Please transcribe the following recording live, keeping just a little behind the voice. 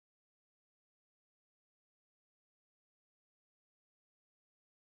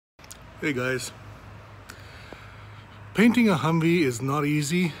Hey guys, painting a Humvee is not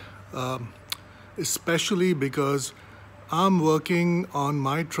easy, especially because I'm working on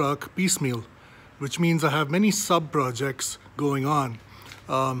my truck piecemeal, which means I have many sub-projects going on.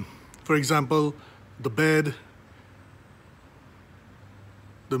 For example, the bed,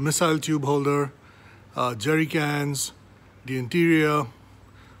 the missile tube holder, jerry cans, the interior,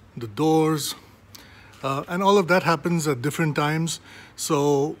 the doors, and all of that happens at different times.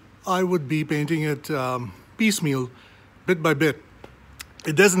 So I would be painting it piecemeal, bit by bit.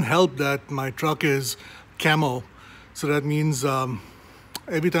 It doesn't help that my truck is camo, so that means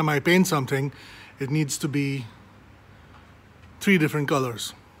every time I paint something, it needs to be 3 different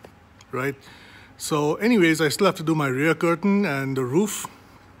colors, right? So anyways, I still have to do my rear curtain and the roof.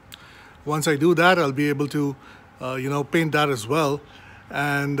 Once I do that, I'll be able to paint that as well.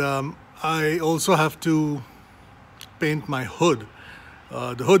 And I also have to paint my hood.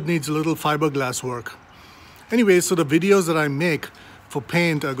 The hood needs a little fiberglass work. Anyway, so the videos that I make for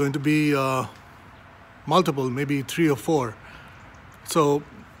paint are going to be multiple, maybe 3 or 4. So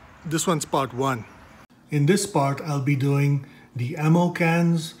this one's part 1. In this part, I'll be doing the ammo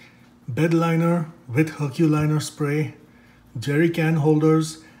cans, bed liner with Herculiner spray, jerry can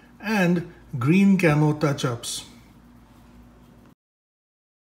holders, and green camo touch-ups.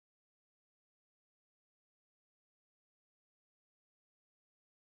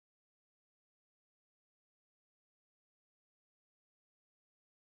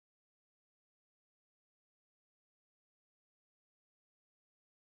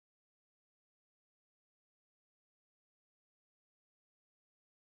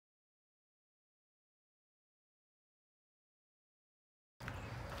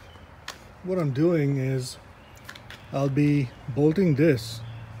 What I'm doing is I'll be bolting this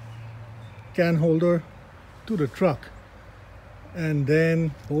can holder to the truck and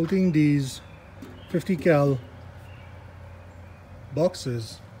then bolting these 50 cal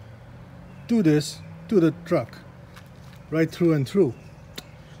boxes to the truck, right through and through.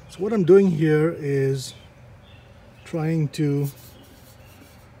 So what I'm doing here is trying to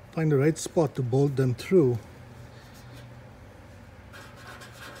find the right spot to bolt them through.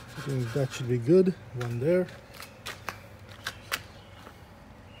 I think that should be good. One there.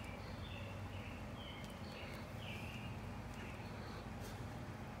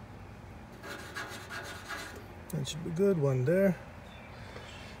 That should be good. One there.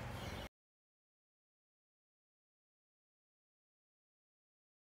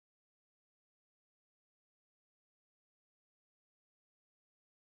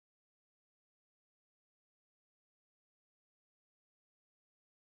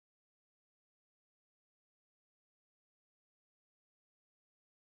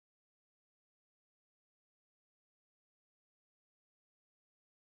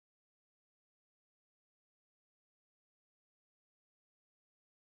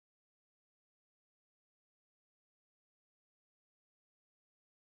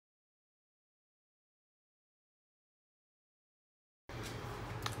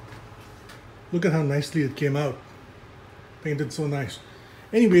 Look at how nicely it came out. Painted so nice.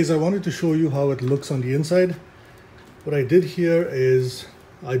 Anyways, I wanted to show you how it looks on the inside. What I did here is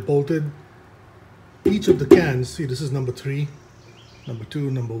I bolted each of the cans. See, this is number 3, number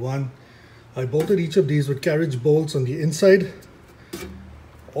 2, number 1. I bolted each of these with carriage bolts on the inside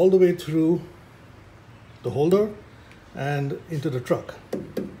all the way through the holder and into the truck.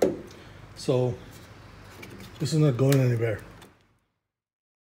 So this is not going anywhere.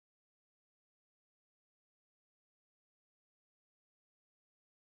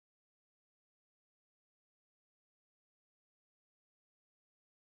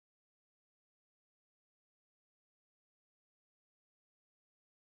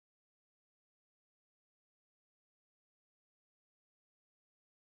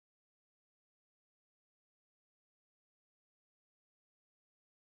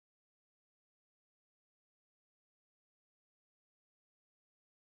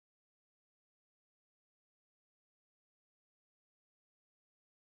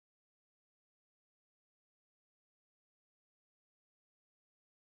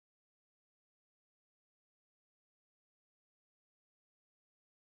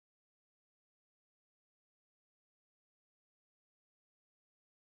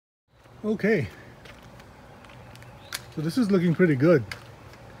 Okay, so this is looking pretty good.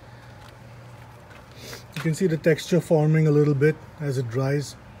 You can see the texture forming a little bit as it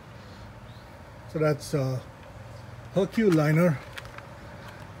dries. So that's Herculiner.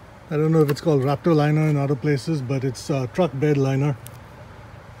 I don't know if it's called Raptor liner in other places, but it's truck bed liner.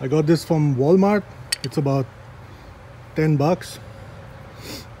 I got this from Walmart. It's about $10.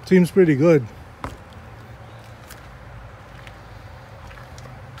 Seems pretty good.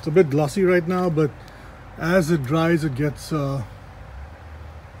 It's a bit glossy right now, but as it dries it gets a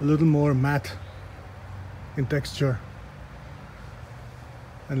little more matte in texture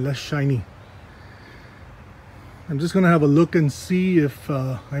and less shiny. I'm just gonna have a look and see if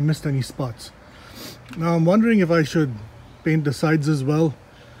I missed any spots. Now I'm wondering if I should paint the sides as well.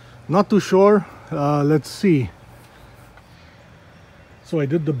 Not too sure. Let's see. So I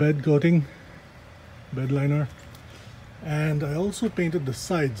did the bed coating, bed liner, and I also painted the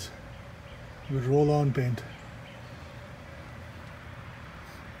sides with roll-on paint.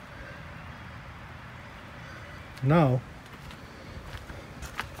 Now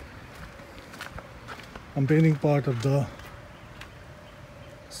I'm painting part of the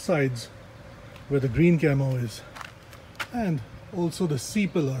sides where the green camo is, and also the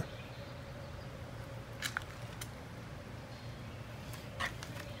C-pillar.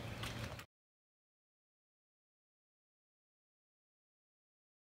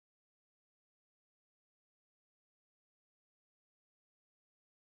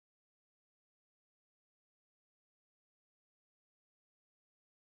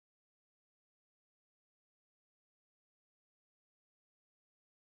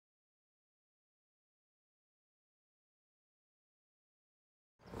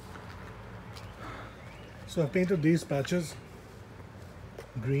 So I painted these patches,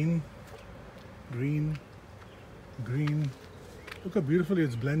 green, green, green. Look how beautifully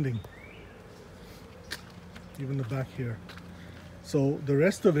it's blending. Even the back here. So the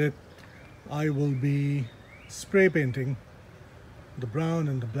rest of it I will be spray painting. The brown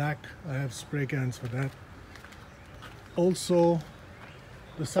and the black, I have spray cans for that. Also,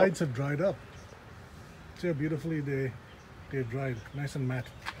 the sides have dried up. See how beautifully they dried, nice and matte.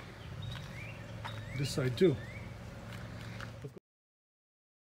 This side too.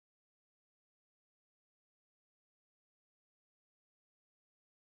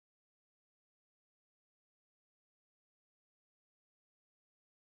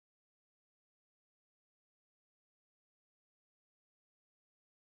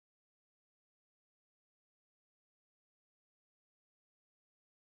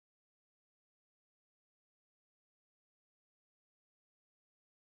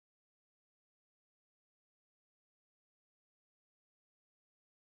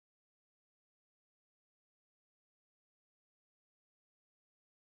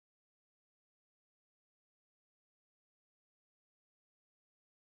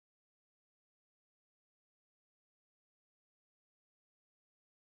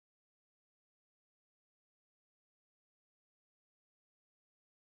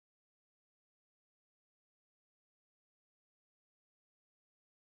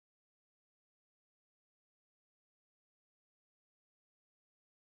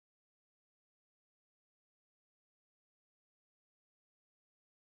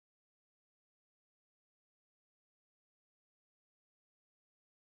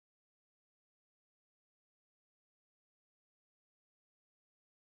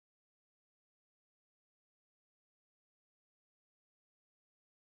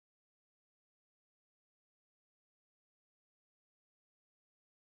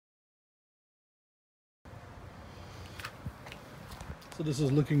 So this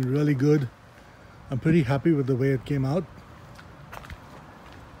is looking really good. I'm pretty happy with the way it came out.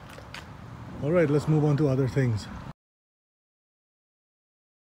 All right, let's move on to other things.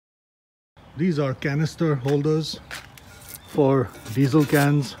 These are canister holders for diesel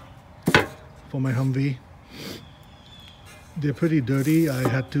cans for my Humvee. They're pretty dirty. I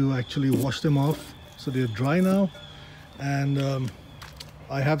had to actually wash them off. So they're dry now. And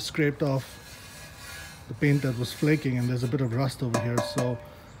I have scraped off the paint that was flaking, and there's a bit of rust over here. So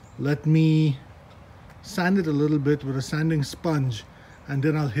let me sand it a little bit with a sanding sponge, and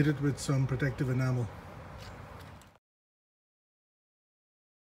then I'll hit it with some protective enamel.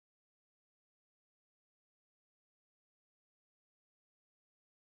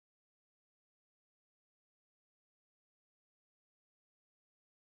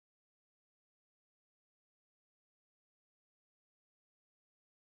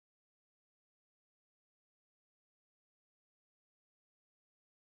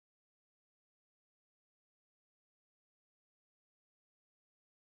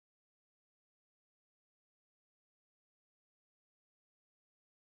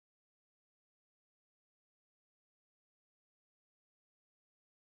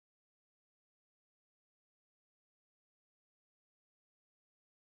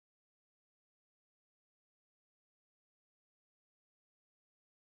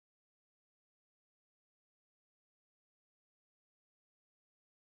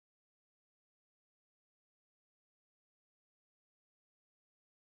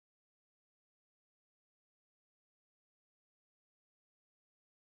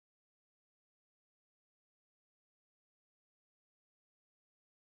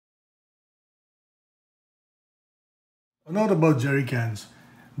 A note about jerry cans.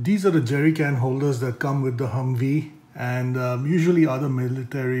 These are the jerry can holders that come with the Humvee and usually other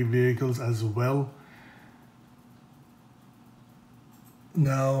military vehicles as well.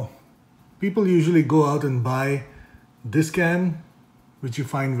 Now, people usually go out and buy this can, which you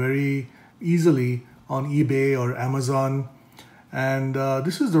find very easily on eBay or Amazon, and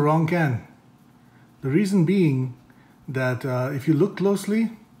this is the wrong can. The reason being that if you look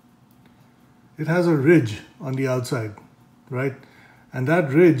closely, it has a ridge on the outside, right? And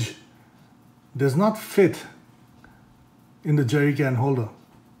that ridge does not fit in the jerry can holder.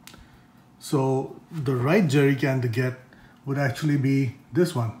 So the right jerry can to get would actually be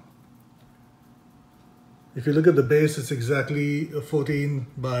this one. If you look at the base, it's exactly 14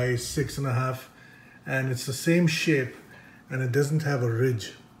 by 6.5, and it's the same shape, and it doesn't have a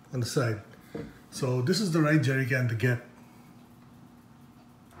ridge on the side. So this is the right jerry can to get.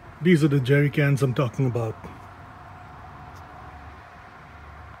 These are the jerry cans I'm talking about.